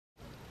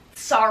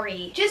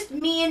sorry. Just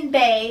me and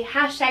Bae,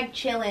 hashtag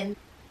chillin'.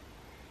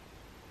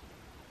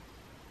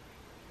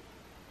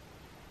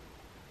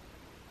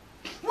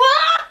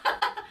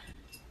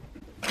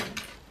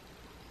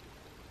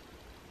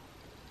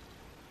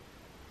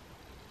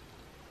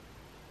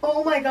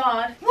 Oh my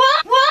god.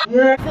 I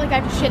feel like I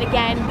have to shit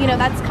again. You know,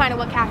 that's kind of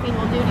what caffeine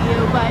will do to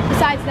you. But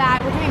besides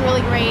that, we're doing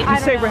really great. You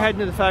say we're heading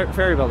to the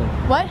ferry building.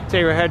 What?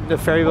 Say we're heading to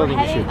the ferry building.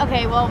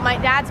 Okay, well, my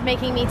dad's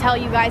making me tell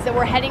you guys that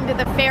we're heading to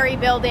the ferry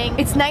building.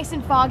 It's nice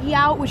and foggy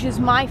out, which is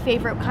my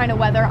favorite kind of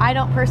weather. I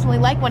don't personally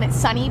like when it's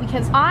sunny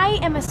because I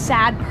am a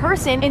sad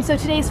person. And so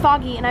today's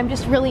foggy and I'm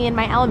just really in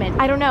my element.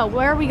 I don't know.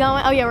 Where are we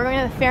going? Oh yeah, we're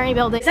going to the ferry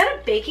building. Is that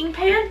a baking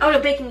pan? Oh no,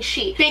 baking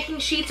sheet. Baking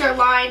sheets are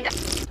lined.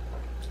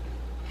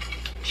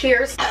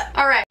 Cheers.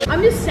 All right.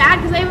 I'm just sad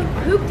because I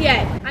haven't pooped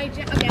yet.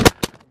 Okay.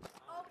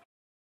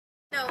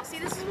 No, see,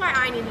 this is why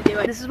I need to do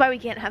it. This is why we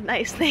can't have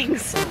nice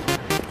things.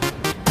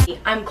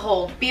 I'm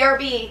cold.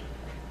 BRB.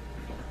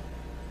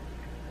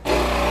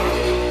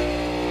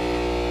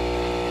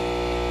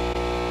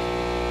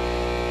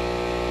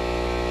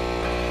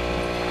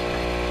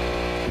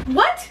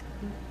 What?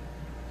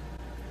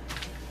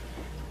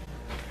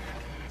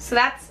 So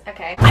that's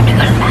okay. I'm gonna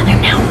go to the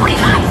bathroom now. Okay,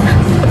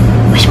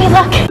 bye. Wish me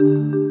luck.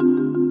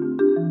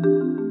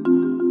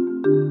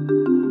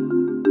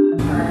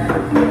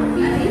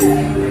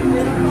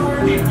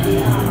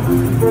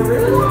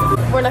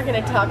 We're not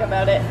gonna talk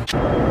about it.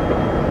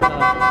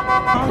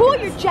 Cool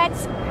your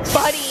jets,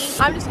 buddy.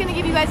 I'm just gonna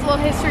give you guys a little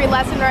history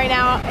lesson right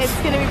now. It's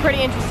gonna be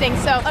pretty interesting.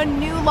 So a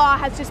new law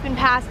has just been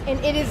passed and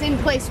it is in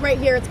place right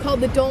here. It's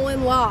called the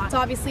Dolan Law. It's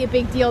obviously a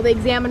big deal. The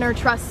examiner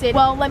trusts it.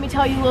 Well, let me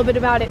tell you a little bit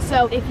about it.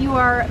 So if you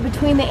are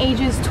between the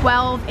ages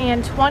 12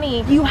 and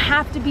 20, you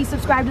have to be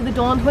subscribed to the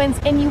Dolan twins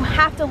and you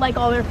have to like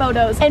all their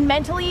photos. And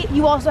mentally,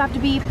 you also have to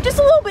be just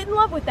a little bit in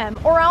love with them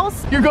or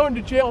else You're going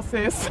to jail,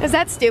 sis. Is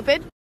that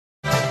stupid?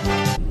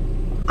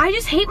 I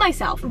just hate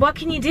myself. What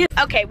can you do?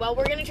 Okay, well,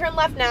 we're gonna turn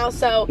left now,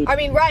 so, I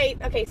mean, right.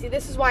 Okay, see,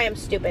 this is why I'm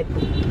stupid.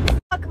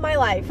 Fuck my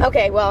life.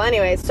 Okay, well,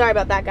 anyways, sorry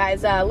about that,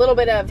 guys. A little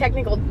bit of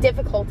technical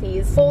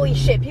difficulties. Holy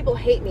shit, people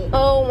hate me.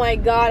 Oh my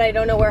god, I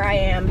don't know where I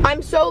am.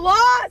 I'm so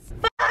lost!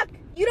 Fuck!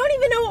 You don't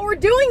even know what we're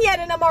doing yet,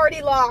 and I'm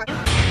already lost.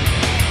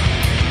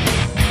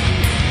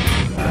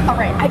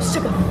 Alright, I just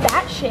took a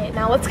fat shit.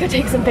 Now let's go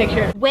take some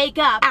pictures. Wake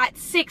up at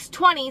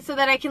 6:20 so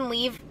that I can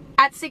leave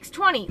at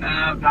 6:20.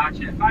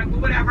 Gotcha. Fine,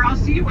 well, whatever. I'll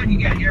see you when you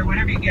get here.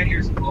 Whenever you get here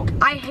is cool.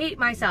 I hate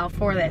myself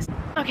for this.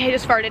 Okay, I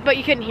just farted, but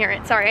you couldn't hear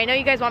it. Sorry, I know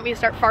you guys want me to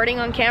start farting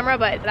on camera,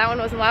 but that one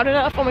wasn't loud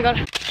enough. Oh my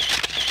god.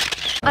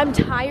 I'm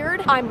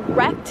tired. I'm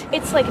wrecked.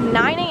 It's like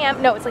 9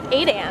 a.m. No, it's like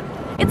 8 a.m.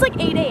 It's like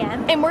 8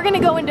 a.m. And we're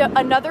gonna go into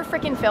another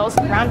freaking fills.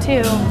 Round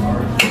 2.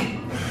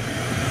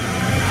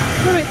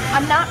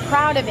 I'm not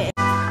proud of it.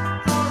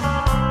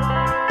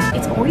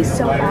 It's always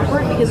so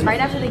awkward because right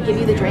after they give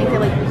you the drink, they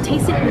like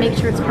taste it and make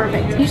sure it's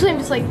perfect. Usually I'm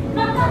just like,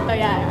 oh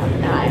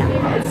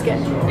yeah, it's good.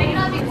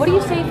 What do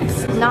you say if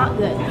it's not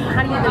good?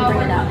 How do you then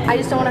bring it up? I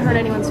just don't want to hurt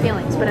anyone's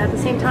feelings, but at the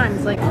same time,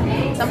 it's like,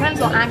 sometimes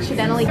they'll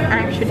accidentally,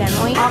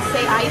 I'll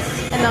say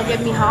ice and they'll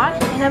give me hot,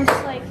 and I'm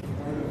just like,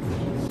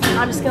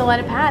 I'm just gonna let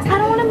it pass. I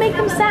don't want to make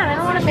them sad. I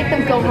don't want to make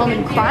them go home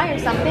and cry or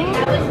something.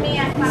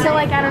 So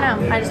like, I don't know.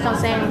 I just don't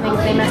say anything if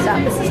they mess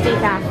up. This is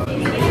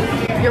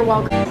decaf. You're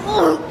welcome.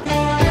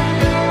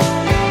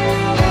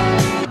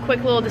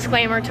 Quick little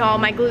disclaimer to all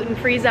my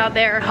gluten-frees out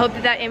there. Hope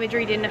that that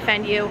imagery didn't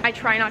offend you. I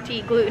try not to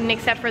eat gluten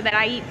except for that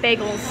I eat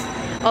bagels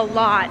a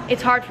lot.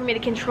 It's hard for me to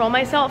control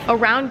myself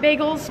around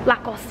bagels. La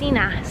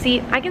cocina.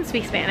 See, I can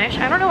speak Spanish.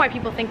 I don't know why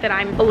people think that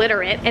I'm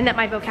illiterate and that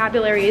my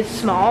vocabulary is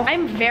small.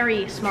 I'm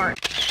very smart.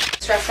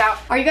 Stressed out.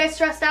 Are you guys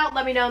stressed out?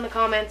 Let me know in the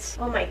comments.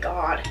 Oh my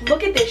god.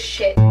 Look at this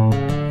shit.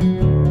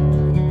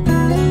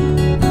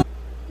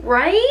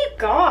 Right?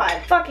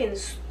 God. Fucking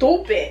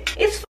stupid.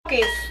 It's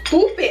fucking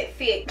stupid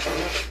thick.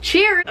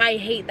 Cheers. I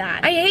hate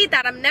that. I hate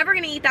that. I'm never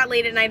gonna eat that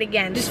late at night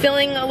again. Just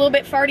feeling a little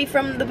bit farty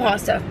from the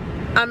pasta.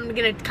 I'm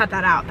gonna cut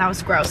that out. That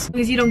was gross.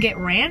 Because you don't get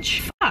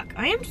ranch? Fuck,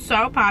 I am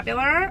so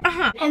popular.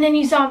 And then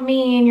you saw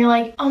me and you're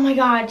like, oh my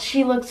god,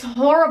 she looks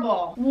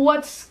horrible.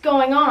 What's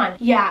going on?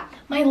 Yeah,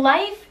 my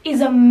life is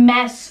a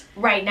mess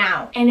right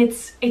now. And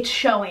it's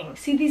showing.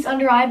 See these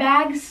under eye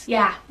bags?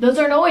 Yeah, those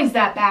aren't always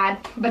that bad.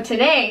 But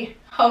today,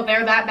 oh,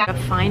 they're that bad.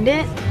 Find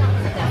it.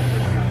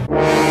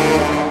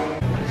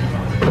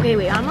 Okay,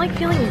 wait, I'm like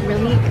feeling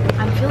really,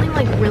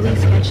 really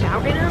sketched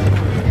out right now.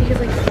 Because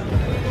like,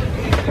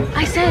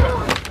 I said,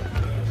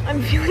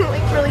 I'm feeling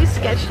like really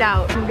sketched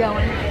out. I'm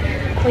going.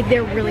 Like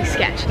they're really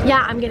sketched.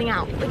 Yeah, I'm getting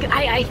out. Like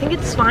I think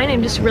it's fine.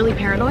 I'm just really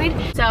paranoid.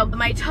 So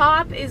my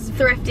top is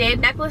thrifted.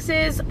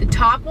 Necklaces, the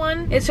top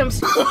one is from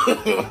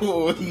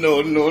Oh,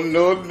 no.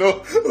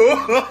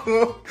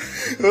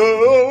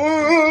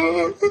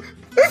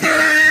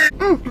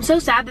 I'm so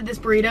sad that this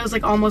burrito is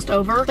like almost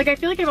over. Like I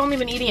feel like I've only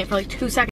been eating it for like 2 seconds.